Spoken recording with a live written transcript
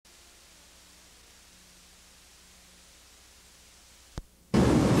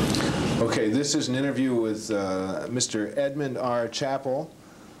Okay, this is an interview with Mr. Edmund R. Chappell,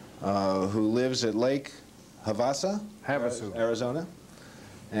 who lives at Lake Havasu, Arizona.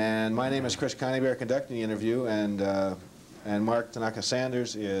 And my name is Chris Konebur, conducting the interview, and Mark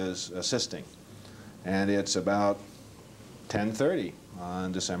Tanaka-Sanders is assisting. And it's about 10:30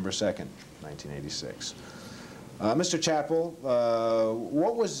 on December 2nd, 1986. Mr. Chappell,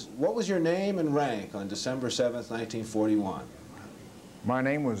 what was your name and rank on December 7th, 1941? My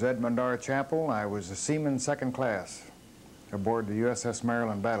name was Edmund R. Chappell. I was a Seaman Second Class aboard the U.S.S.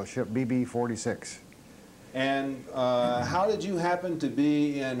 Maryland Battleship BB-46. And how did you happen to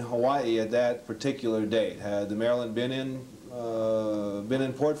be in Hawaii at that particular date? Had the Maryland been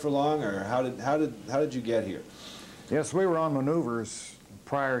in port for long, or how did you get here? Yes, we were on maneuvers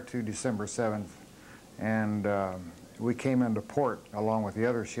prior to December 7th, and we came into port along with the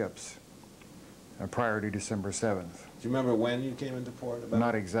other ships prior to December 7th. Do you remember when you came into port?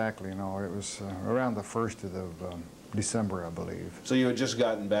 Not exactly, no. It was around the 1st of December, I believe. So you had just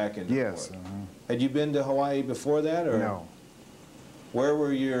gotten back into port? Yes. Had you been to Hawaii before that, or no? Where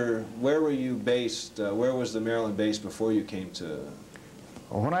were you based? Where was the Maryland base before you came to?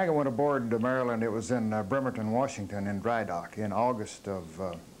 Well, when I went aboard the Maryland, it was in Bremerton, Washington, in dry dock in August of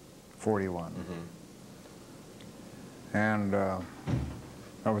 '41. Mm-hmm. And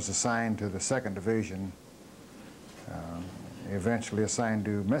I was assigned to the 2nd Division. Eventually assigned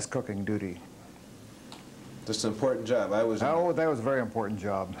to mess cooking duty. That's an important job. That was a very important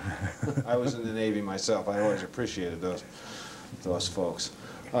job. I was in the Navy myself. I always appreciated those folks.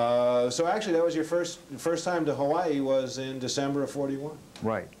 So actually, that was your first time to Hawaii was in December of '41.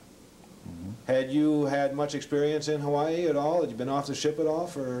 Right. Mm-hmm. Had you had much experience in Hawaii at all? Had you been off the ship at all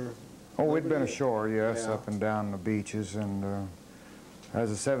for? Oh, we'd been ashore, yes, yeah. Up and down the beaches, and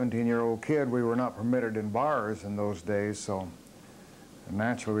as a 17-year-old kid, we were not permitted in bars in those days, so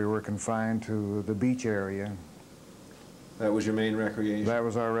naturally we were confined to the beach area. That was your main recreation? That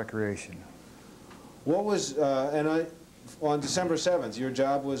was our recreation. What was, on December 7th, your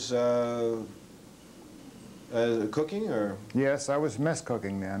job was cooking, or? Yes, I was mess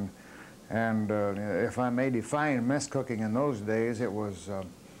cooking then, and if I may define mess cooking in those days, it was,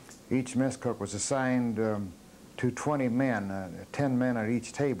 each mess cook was assigned to 20 men, 10 men at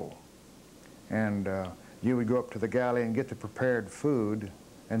each table. And you would go up to the galley and get the prepared food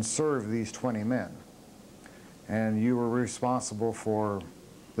and serve these 20 men. And you were responsible for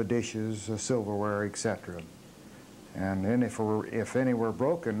the dishes, silverware, etc. And then if any were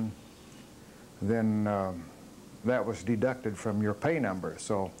broken, then that was deducted from your pay number.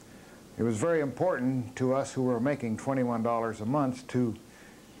 So it was very important to us who were making $21 a month to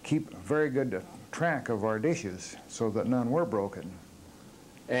keep very good track of our dishes so that none were broken.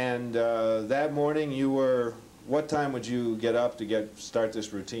 And that morning what time would you get up to start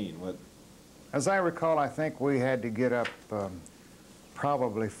this routine? As I recall, I think we had to get up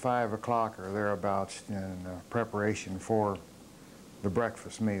probably 5 o'clock or thereabouts in preparation for the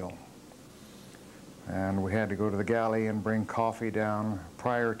breakfast meal. And we had to go to the galley and bring coffee down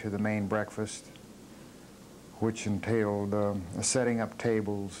prior to the main breakfast, which entailed setting up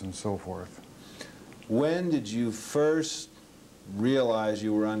tables and so forth. When did you first realize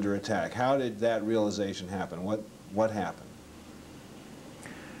you were under attack? How did that realization happen? What happened?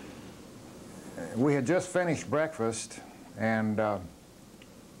 We had just finished breakfast, and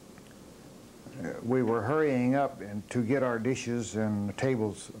we were hurrying up to get our dishes and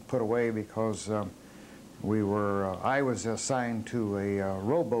tables put away because I was assigned to a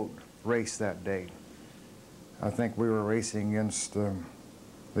rowboat race that day. I think we were racing against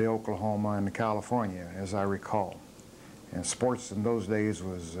the Oklahoma and the California, as I recall. And sports in those days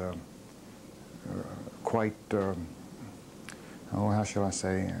was quite, how shall I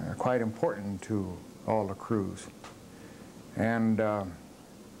say, quite important to all the crews. And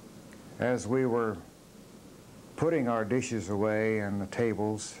as we were putting our dishes away and the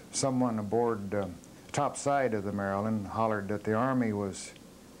tables, someone aboard the top side of the Maryland hollered that the Army was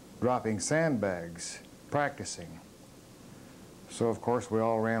dropping sandbags, practicing. So, of course, we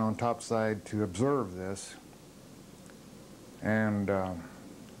all ran on topside to observe this. And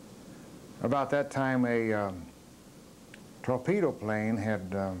about that time, a torpedo plane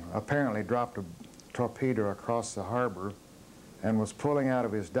had apparently dropped a torpedo across the harbor and was pulling out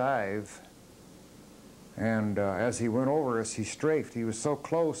of his dive. And as he went over us, he strafed. He was so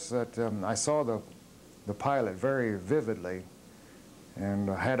close that I saw the pilot very vividly. And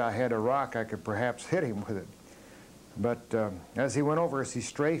had I had a rock, I could perhaps hit him with it. But as he went over us, he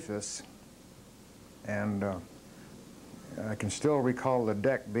strafed us, and I can still recall the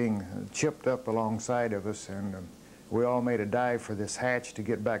deck being chipped up alongside of us, and we all made a dive for this hatch to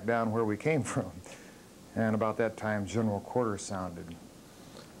get back down where we came from. And about that time, general quarters sounded.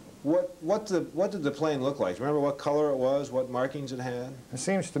 What did the plane look like? Remember what color it was, what markings it had? It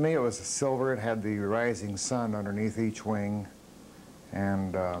seems to me it was silver. It had the rising sun underneath each wing.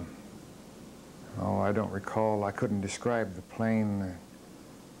 And, oh, I don't recall. I couldn't describe the plane,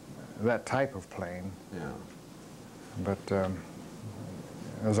 that type of plane. Yeah. But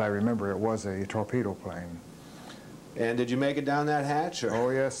as I remember, it was a torpedo plane. And did you make it down that hatch? Or? Oh,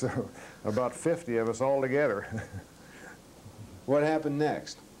 yes. About 50 of us all together. What happened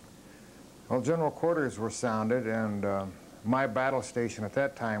next? Well, general quarters were sounded, and my battle station at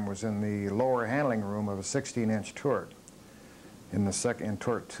that time was in the lower handling room of a 16-inch turret in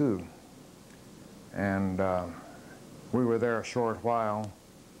turret 2. And we were there a short while,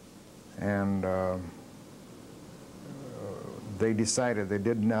 and they decided they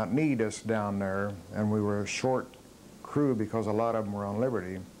did not need us down there, and we were a short crew because a lot of them were on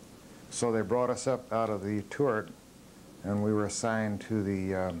liberty. So they brought us up out of the turret, and we were assigned to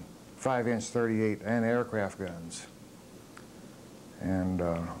the 5-inch 38 anti-aircraft guns. And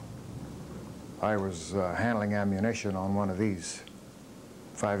I was handling ammunition on one of these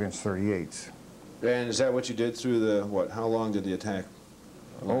 5-inch 38s. And is that what you did through the, what, how long did the attack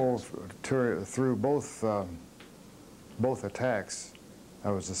last? Oh, through both attacks,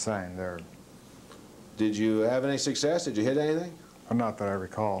 I was assigned there. Did you have any success? Did you hit anything? Not that I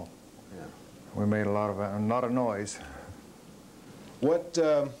recall. Yeah. We made a lot of noise. What,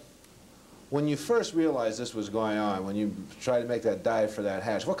 when you first realized this was going on, when you tried to make that dive for that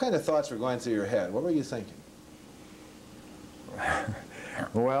hatch, what kind of thoughts were going through your head? What were you thinking?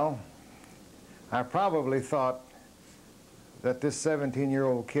 Well, I probably thought that this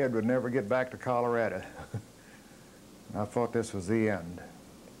 17-year-old kid would never get back to Colorado. I thought this was the end.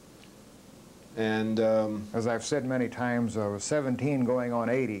 And as I've said many times, I was 17 going on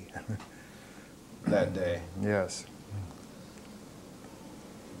 80. That day. Yes.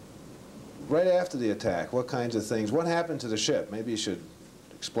 Right after the attack, what kinds of things, what happened to the ship? Maybe you should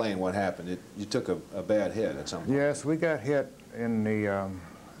explain what happened. You took a bad hit at some point. Yes, we got hit in the,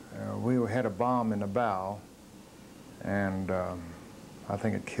 we had a bomb in the bow, and I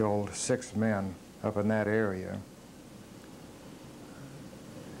think it killed 6 men up in that area.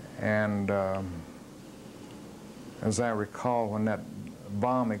 And as I recall, when that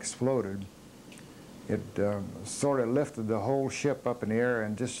bomb exploded, it sort of lifted the whole ship up in the air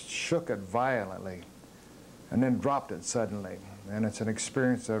and just shook it violently, and then dropped it suddenly. And it's an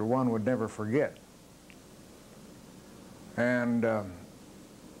experience that one would never forget. And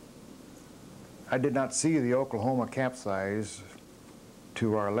I did not see the Oklahoma capsize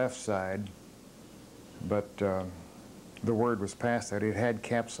to our left side, but the word was passed that it had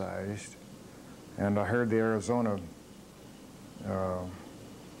capsized, and I heard the Arizona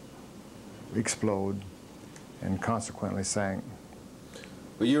explode and consequently sank.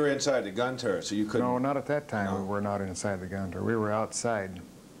 But you were inside the gun turret, so you couldn't... No, not at that time. No. We were not inside the gun turret. We were outside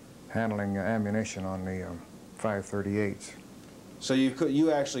handling ammunition on the 538s. So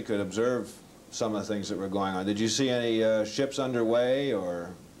you actually could observe some of the things that were going on. Did you see any ships underway or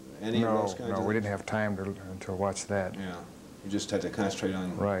any of those kinds of things? No, we didn't have time to watch that. Yeah, you just had to concentrate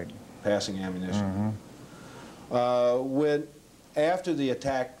on right. Passing ammunition. Mm-hmm. After the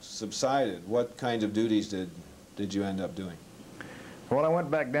attack subsided, what kinds of duties did you end up doing? Well, I went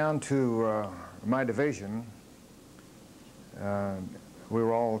back down to my division. We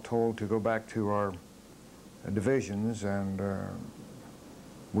were all told to go back to our divisions, and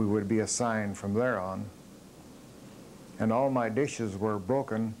we would be assigned from there on. And all my dishes were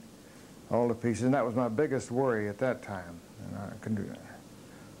broken, all the pieces, and that was my biggest worry at that time. And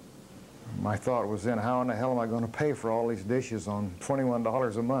my thought was then, how in the hell am I going to pay for all these dishes on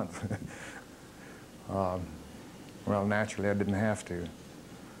 $21 a month? Well, naturally, I didn't have to.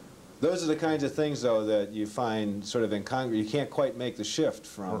 Those are the kinds of things, though, that you find sort of incongruous. You can't quite make the shift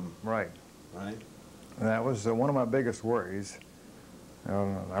from... Right. Right? And that was one of my biggest worries.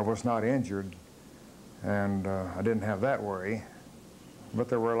 I was not injured, and I didn't have that worry. But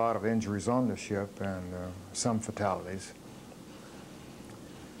there were a lot of injuries on the ship and some fatalities.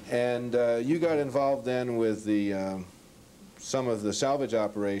 And you got involved then with the some of the salvage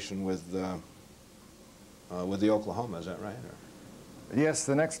operation with the Oklahoma, is that right? Or? Yes,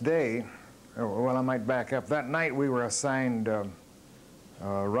 the next day, well, I might back up. That night we were assigned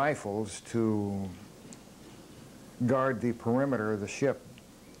rifles to guard the perimeter of the ship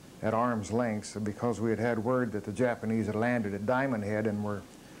at arm's length, because we had had word that the Japanese had landed at Diamond Head and were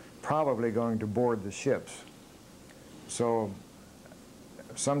probably going to board the ships. So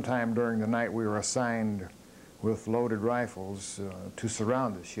sometime during the night we were assigned with loaded rifles to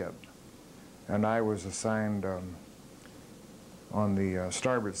surround the ship. And I was assigned on the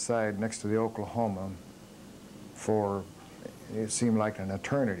starboard side next to the Oklahoma for, it seemed like an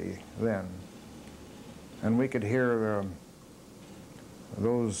eternity then. And we could hear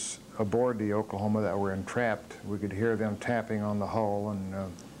those aboard the Oklahoma that were entrapped, we could hear them tapping on the hull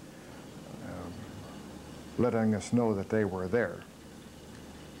and letting us know that they were there.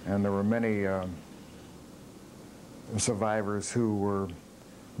 And there were many survivors who were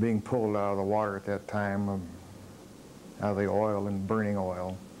being pulled out of the water at that time, out of the oil and burning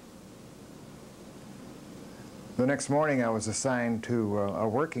oil. The next morning I was assigned to a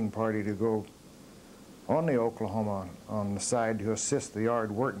working party to go on the Oklahoma on the side to assist the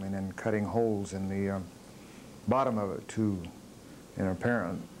yard workmen in cutting holes in the bottom of it to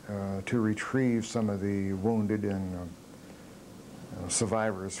retrieve some of the wounded and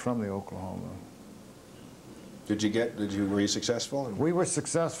survivors from the Oklahoma. Were you successful? We were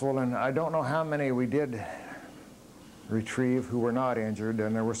successful, and I don't know how many we did retrieve who were not injured,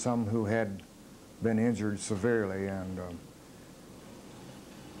 and there were some who had been injured severely. And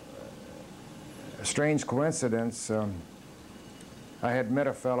a strange coincidence, I had met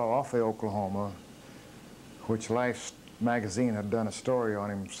a fellow off the Oklahoma, which Life magazine had done a story on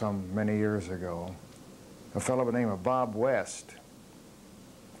him many years ago, a fellow by the name of Bob West.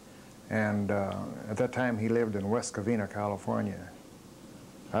 And at that time he lived in West Covina, California.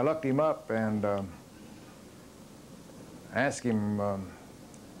 I looked him up and asked him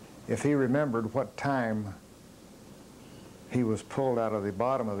if he remembered what time he was pulled out of the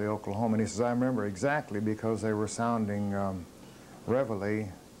bottom of the Oklahoma. And he says, I remember exactly, because they were sounding reveille.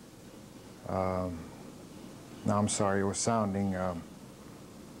 No, I'm sorry, it was sounding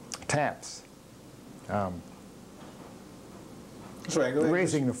taps. That's right, go ahead.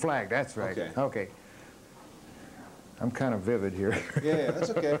 Raising the flag, that's right. Okay. I'm kind of vivid here. Yeah, that's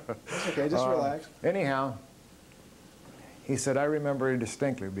okay. That's okay, just relax. Anyhow, he said, I remember it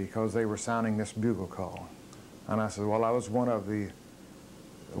distinctly because they were sounding this bugle call. And I said, well, I was one of the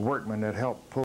workmen that helped pull